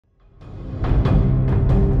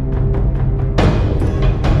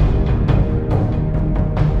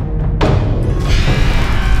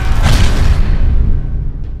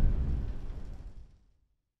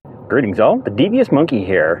Greetings all, the Devious Monkey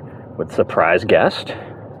here with surprise guest,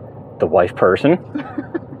 the wife person.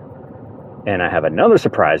 And I have another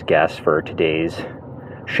surprise guest for today's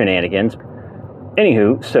shenanigans.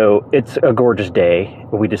 Anywho, so it's a gorgeous day.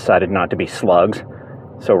 We decided not to be slugs.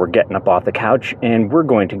 So we're getting up off the couch and we're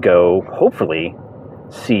going to go, hopefully,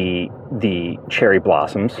 see the cherry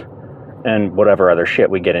blossoms and whatever other shit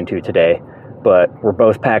we get into today. But we're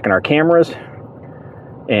both packing our cameras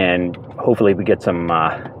and hopefully we get some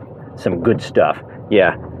good stuff.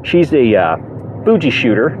 Yeah, she's a Fuji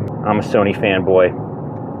shooter. I'm a Sony fanboy,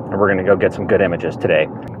 and we're gonna go get some good images today.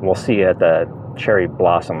 We'll see you at the cherry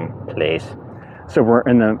blossom place. So we're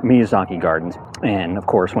in the Miyazaki Gardens, and of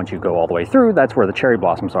course, once you go all the way through, that's where the cherry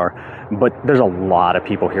blossoms are. But there's a lot of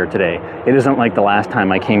people here today. It isn't like the last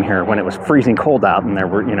time I came here when it was freezing cold out, and there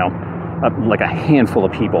were, you know, like a handful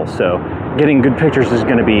of people. So getting good pictures is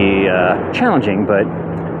gonna be challenging, but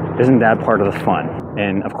isn't that part of the fun?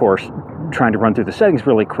 And of course, trying to run through the settings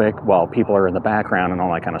really quick while people are in the background and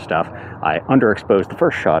all that kind of stuff, I underexposed the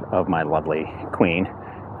first shot of my lovely queen,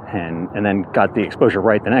 and then got the exposure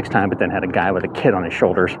right the next time, but then had a guy with a kid on his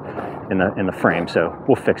shoulders in the frame, so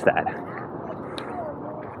we'll fix that.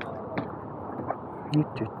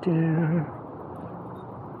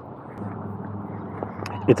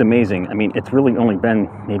 It's amazing. I mean, it's really only been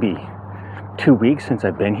maybe 2 weeks since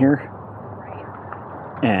I've been here,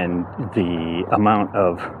 and the amount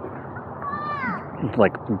of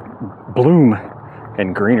like bloom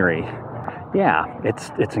and greenery, yeah,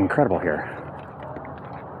 it's incredible here.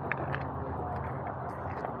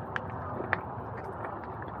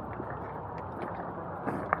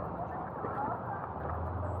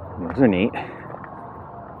 Those are neat.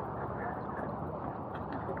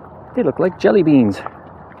 They look like jelly beans.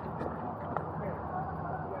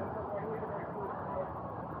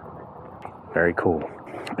 Very cool.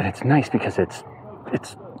 And it's nice because it's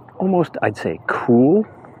almost, I'd say, cool.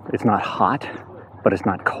 It's not hot, but it's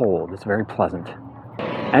not cold. It's very pleasant.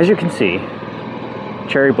 As you can see,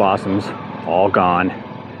 cherry blossoms all gone.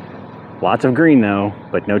 Lots of green though,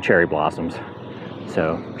 but no cherry blossoms.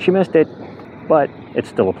 So she missed it, but it's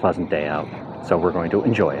still a pleasant day out. So we're going to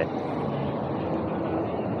enjoy it.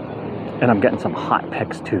 And I'm getting some hot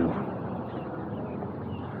pics too.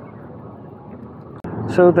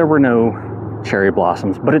 So there were no cherry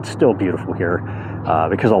blossoms, but it's still beautiful here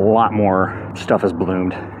because a lot more stuff has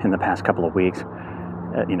bloomed in the past couple of weeks,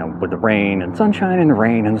 you know, with the rain and sunshine and the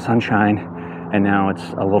rain and the sunshine, and now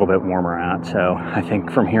it's a little bit warmer out. So I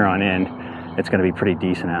think from here on in it's going to be pretty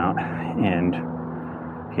decent out, and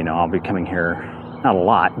you know, I'll be coming here not a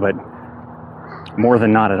lot, but more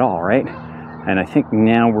than not at all, right? And I think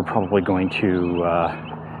now we're probably going to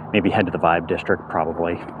maybe head to the Vibe District,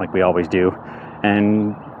 probably like we always do,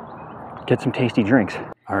 and get some tasty drinks.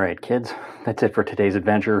 All right, kids, that's it for today's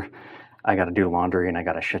adventure. I got to do laundry and I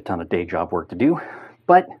got a shit ton of day job work to do,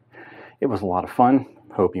 but it was a lot of fun.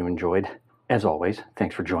 Hope you enjoyed. As always,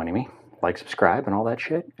 thanks for joining me. Like, subscribe, and all that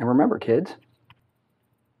shit. And remember, kids,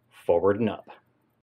 forward and up.